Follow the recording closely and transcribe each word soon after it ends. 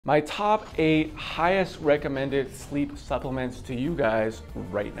My top 8 highest recommended sleep supplements to you guys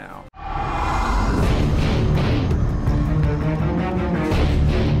right now.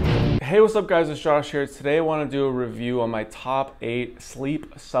 Hey, what's up guys, it's Josh here. Today I want to do a review on my top 8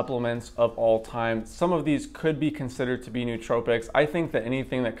 sleep supplements of all time. Some of these could be considered to be nootropics. I think that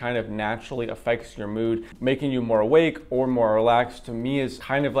anything that kind of naturally affects your mood, making you more awake or more relaxed, to me is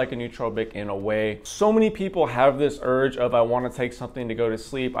kind of like a nootropic in a way. So many people have this urge of, I want to take something to go to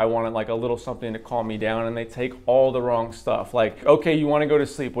sleep. I want like a little something to calm me down, and they take all the wrong stuff. Like, okay, you want to go to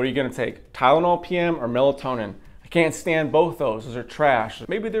sleep. What are you going to take? Tylenol PM or melatonin? Can't stand both those are trash.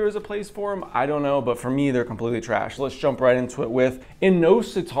 Maybe there is a place for them, I don't know, but for me, they're completely trash. Let's jump right into it with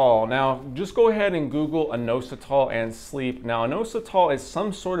inositol. Now, just go ahead and Google inositol and sleep. Now, inositol is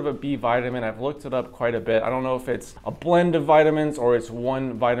some sort of a B vitamin. I've looked it up quite a bit. I don't know if it's a blend of vitamins or it's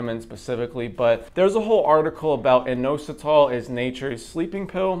one vitamin specifically, but there's a whole article about inositol is nature's sleeping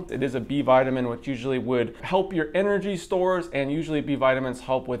pill. It is a B vitamin, which usually would help your energy stores, and usually B vitamins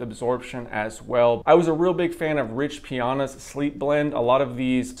help with absorption as well. I was a real big fan of Rich Piana's sleep blend. A lot of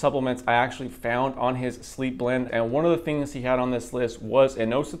these supplements I actually found on his sleep blend, and one of the things he had on this list was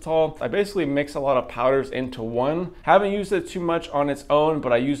inositol. I basically mix a lot of powders into one. Haven't used it too much on its own,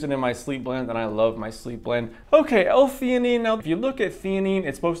 but I use it in my sleep blend and I love my sleep blend. Okay, L-theanine. Now, if you look at theanine,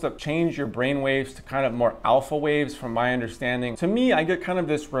 it's supposed to change your brain waves to kind of more alpha waves from my understanding. To me, I get kind of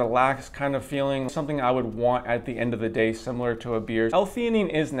this relaxed kind of feeling, something I would want at the end of the day, similar to a beer. L-theanine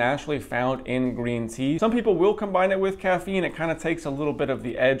is naturally found in green tea. Some people will combine it with caffeine. It kind of takes a little bit of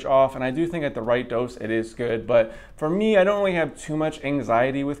the edge off, and I do think at the right dose it is good, but for me, I don't really have too much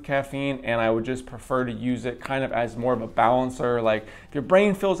anxiety with caffeine, and I would just prefer to use it kind of as more of a balancer. Like, if your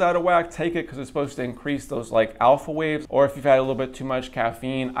brain feels out of whack, take it because it's supposed to increase those like alpha waves, or if you've had a little bit too much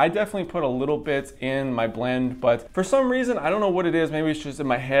caffeine. I definitely put a little bit in my blend, but for some reason, I don't know what it is, maybe it's just in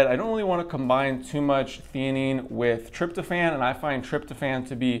my head, I don't really want to combine too much theanine with tryptophan, and I find tryptophan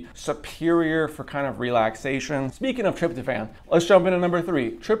to be superior for kind of relaxation. Speaking of tryptophan, let's jump into number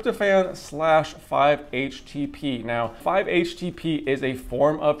 3, tryptophan / 5-HTP. Now, 5-HTP is a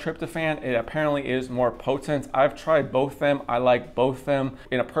form of tryptophan. It apparently is more potent. I've tried both them. I like both them.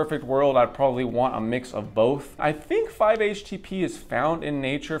 In a perfect world, I'd probably want a mix of both. I think 5-HTP is found in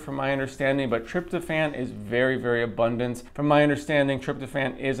nature from my understanding, but tryptophan is very, very abundant. From my understanding,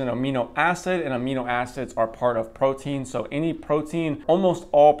 tryptophan is an amino acid, and amino acids are part of protein. So any protein, almost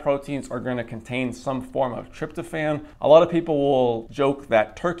all proteins are going to contain some form of tryptophan. A lot of people will joke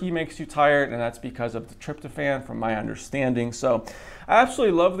that turkey makes you tired, and that's because of the tryptophan from my understanding. So I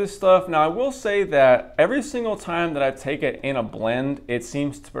absolutely love this stuff. Now, I will say that every single time that I take it in a blend, it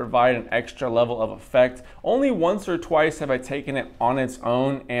seems to provide an extra level of effect. Only once or twice have I taken it on its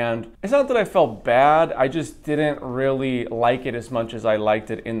own, and it's not that I felt bad, I just didn't really like it as much as I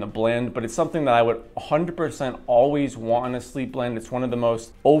liked it in the blend, but it's something that I would 100% always want in a sleep blend. It's one of the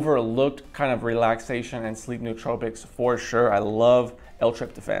most overlooked kind of relaxation and sleep nootropics for sure. I love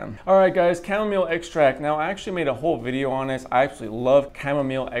L-tryptophan. All right guys, chamomile extract. Now, I actually made a whole video on this. I absolutely love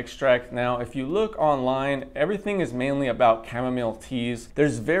chamomile extract. Now, if you look online, everything is mainly about chamomile teas.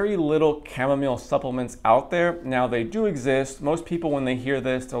 There's very little chamomile supplements out there. Now, they do exist. Most people, when they hear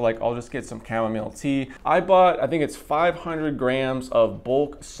this, they're like, I'll just get some chamomile tea. I bought, I think it's 500 grams of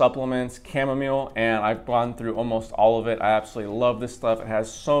bulk supplements, chamomile, and I've gone through almost all of it. I absolutely love this stuff. It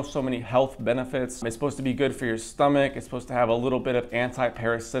has so many health benefits. It's supposed to be good for your stomach. It's supposed to have a little bit of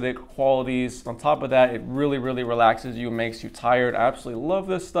anti-parasitic qualities. On top of that, it really relaxes you, makes you tired. I absolutely love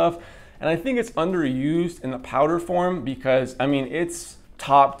this stuff, and I think it's underused in the powder form because, I mean, it's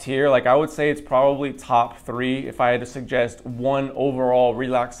top tier. Like, I would say it's probably top 3 if I had to suggest one overall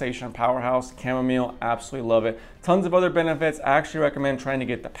relaxation powerhouse. Chamomile, absolutely love it. Tons of other benefits. I actually recommend trying to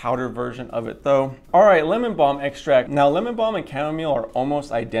get the powder version of it though. All right, lemon balm extract. Now, lemon balm and chamomile are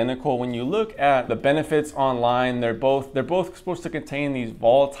almost identical. When you look at the benefits online, they're both supposed to contain these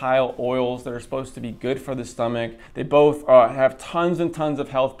volatile oils that are supposed to be good for the stomach. They both have tons and tons of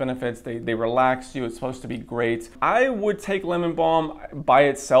health benefits. They relax you. It's supposed to be great. I would take lemon balm by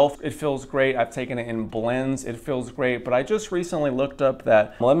itself. It feels great. I've taken it in blends. It feels great. But I just recently looked up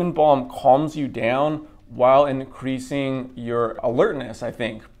that lemon balm calms you down while increasing your alertness, I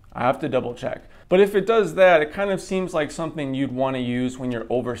think. I have to double check. But if it does that, it kind of seems like something you'd want to use when you're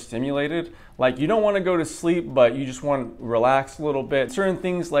overstimulated. Like, you don't want to go to sleep, but you just want to relax a little bit. Certain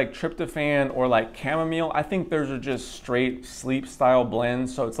things like tryptophan or like chamomile, I think those are just straight sleep style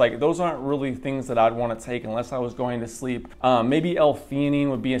blends. So it's like, those aren't really things that I'd want to take unless I was going to sleep. Maybe L-theanine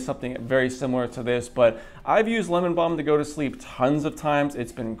would be something very similar to this, but I've used lemon balm to go to sleep tons of times.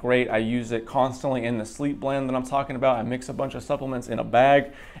 It's been great. I use it constantly in the sleep blend that I'm talking about. I mix a bunch of supplements in a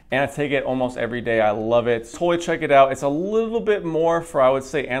bag and I take it almost every day. I love it. Totally check it out. It's a little bit more for, I would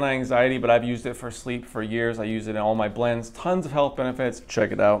say, anti-anxiety, but I've used it for sleep for years. I use it in all my blends. Tons of health benefits.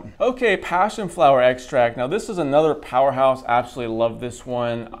 Check it out. Okay, passion flower extract. Now this is another powerhouse. Absolutely love this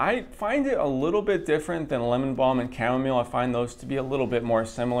one. I find it a little bit different than lemon balm and chamomile. I find those to be a little bit more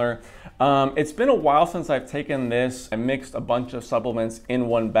similar. It's been a while since I've taken this and mixed a bunch of supplements in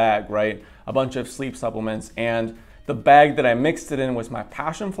one bag, right? A bunch of sleep supplements, and the bag that I mixed it in was my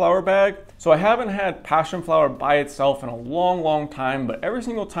passion flower bag. So I haven't had passion flower by itself in a long time, but every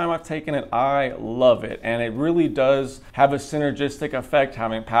single time I've taken it, I love it. And it really does have a synergistic effect,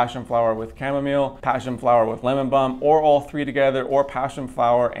 having passion flower with chamomile, passion flower with lemon balm, or all three together, or passion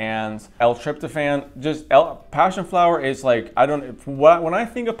flower and L-tryptophan. Passion flower is like, when I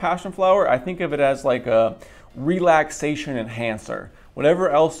think of passion flower, I think of it as like a relaxation enhancer. Whatever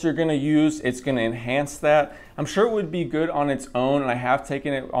else you're gonna use, it's gonna enhance that. I'm sure it would be good on its own, and I have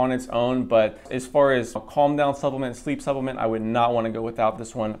taken it on its own, but as far as a calm down supplement, sleep supplement, I would not wanna go without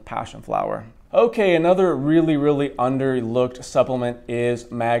this one, passion flower. Okay, another really underlooked supplement is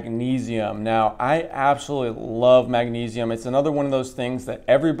magnesium. Now, I absolutely love magnesium. It's another one of those things that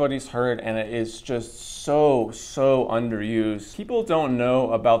everybody's heard, and it is just so underused. People don't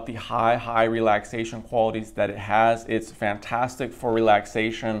know about the high relaxation qualities that it has. It's fantastic for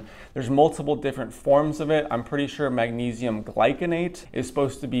relaxation. There's multiple different forms of it. I'm pretty sure magnesium glycinate is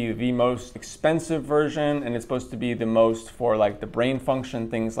supposed to be the most expensive version, and it's supposed to be the most for like the brain function,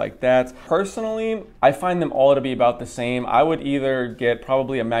 things like that. Personally, I find them all to be about the same. I would either get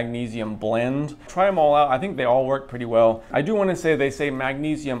probably a magnesium blend. Try them all out. I think they all work pretty well. I do want to say, they say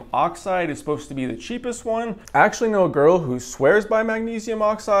magnesium oxide is supposed to be the cheapest one. I actually know a girl who swears by magnesium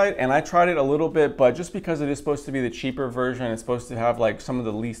oxide, and I tried it a little bit, but just because it is supposed to be the cheaper version, it's supposed to have like some of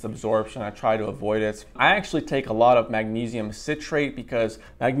the least absorption, I try to avoid it. I actually take a lot of magnesium citrate because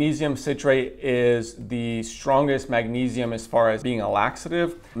magnesium citrate is the strongest magnesium as far as being a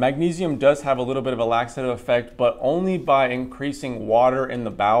laxative. Magnesium does have a little bit of a laxative effect, but only by increasing water in the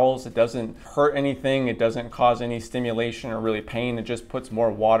bowels. It doesn't hurt anything. It doesn't cause any stimulation or really pain. It just puts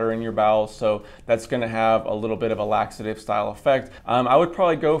more water in your bowels. So that's going to have a little bit of a laxative style effect. I would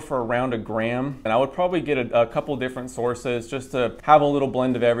probably go for around 1 gram, and I would probably get a couple different sources just to have a little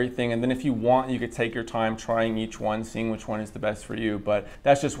blend of everything. And then if you want, you could take your time trying each one, seeing which one is the best for you. But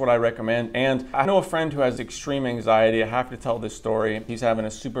that's just what I recommend. And I know a friend who has extreme anxiety. I have to tell this story. He's having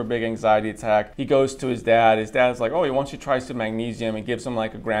a super big anxiety attack. He goes to his dad. His dad's like, oh, he wants you to try some magnesium. He gives him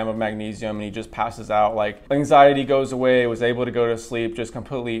like 1 gram of magnesium, and he just passes out. Like, anxiety goes away, was able to go to sleep, just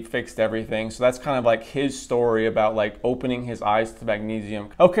completely fixed everything. So that's kind of like his story about like opening his eyes to magnesium.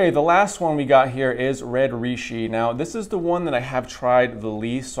 Okay, the last one we got here is red reishi. Now, this is the one that I have tried the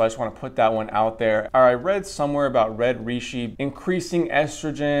least, so I just want to put that one out there. I read somewhere about red reishi increasing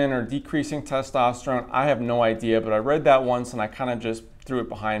estrogen or decreasing testosterone. I have no idea, but I read that once and I kind of just threw it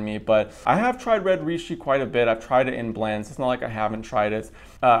behind me. But I have tried red reishi quite a bit. I've tried it in blends. It's not like I haven't tried it.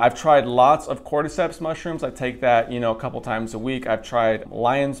 I've tried lots of cordyceps mushrooms. I take that, a couple times a week. I've tried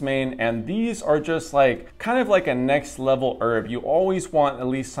lion's mane, and these are just like kind of like a next level herb. You always want at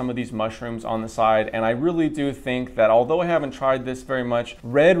least some of these mushrooms on the side, and I really do think that, although I haven't tried this very much,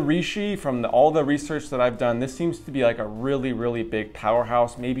 red reishi, from all the research that I've done, this seems to be like a really big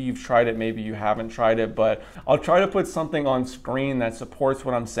powerhouse. Maybe you've tried it, maybe you haven't tried it, but I'll try to put something on screen that supports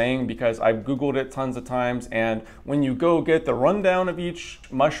what I'm saying, because I've Googled it tons of times, and when you go get the rundown of each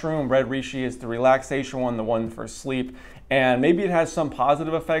mushroom, red reishi is the relaxation one, the one for sleep, and maybe it has some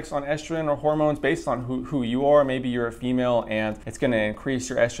positive effects on estrogen or hormones based on who you are. Maybe you're a female and it's going to increase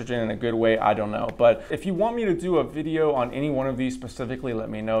your estrogen in a good way. I don't know. But if you want me to do a video on any one of these specifically, let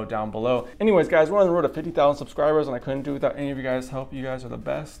me know down below. Anyways, guys, we're on the road to 50,000 subscribers, and I couldn't do it without any of you guys' help. You guys are the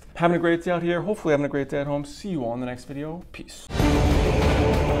best. Having a great day out here. Hopefully having a great day at home. See you all in the next video. Peace.